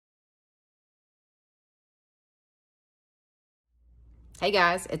Hey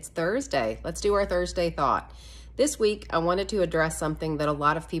guys, it's Thursday. Let's do our Thursday thought. This week, I wanted to address something that a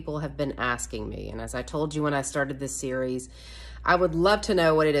lot of people have been asking me. And as I told you when I started this series, I would love to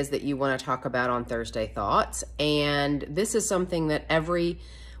know what it is that you want to talk about on Thursday Thoughts. And this is something that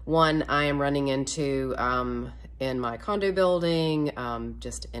everyone I am running into in my condo building,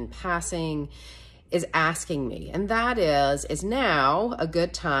 just in passing, is asking me, and that is now a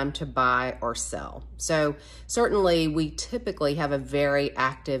good time to buy or sell? So certainly we typically have a very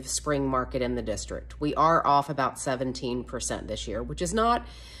active spring market in the district. We are off about 17% this year, which is not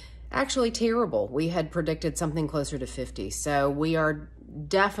actually terrible. We had predicted something closer to 50. So we are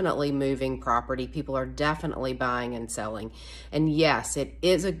definitely moving property. People are definitely buying and selling. And yes, it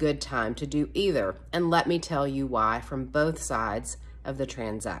is a good time to do either. And let me tell you why from both sides of the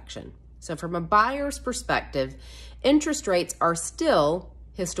transaction. So from a buyer's perspective, interest rates are still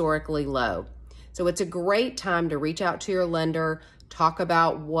historically low. So it's a great time to reach out to your lender, talk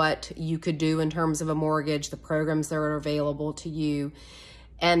about what you could do in terms of a mortgage, the programs that are available to you,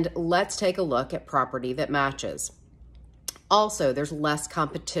 and let's take a look at property that matches. Also, there's less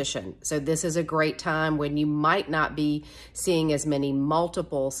competition. So this is a great time when you might not be seeing as many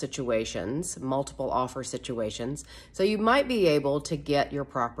multiple offer situations. So you might be able to get your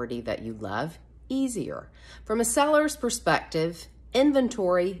property that you love easier. From a seller's perspective,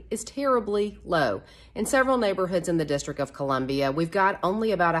 inventory is terribly low. In several neighborhoods in the District of Columbia, we've got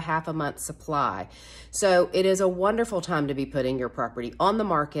only about a half a month supply. So it is a wonderful time to be putting your property on the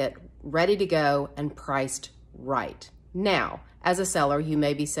market, ready to go and priced right. Now, as a seller, you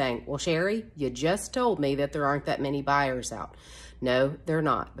may be saying, well, Sherri, you just told me that there aren't that many buyers out. No, they're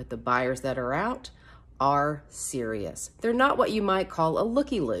not, but the buyers that are out are serious. They're not what you might call a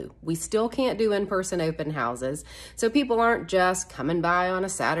looky-loo. We still can't do in-person open houses, so people aren't just coming by on a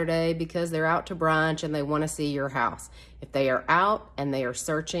Saturday because they're out to brunch and they want to see your house. If they are out and they are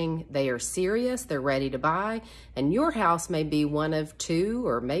searching, they are serious, they're ready to buy, and your house may be one of 2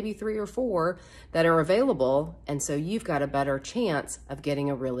 or maybe 3 or 4 that are available, and so you've got a better chance of getting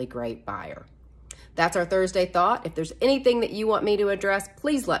a really great buyer. That's our Thursday thought. If there's anything that you want me to address,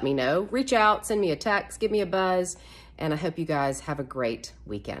 please let me know. Reach out, send me a text, give me a buzz, and I hope you guys have a great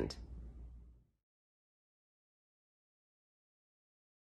weekend.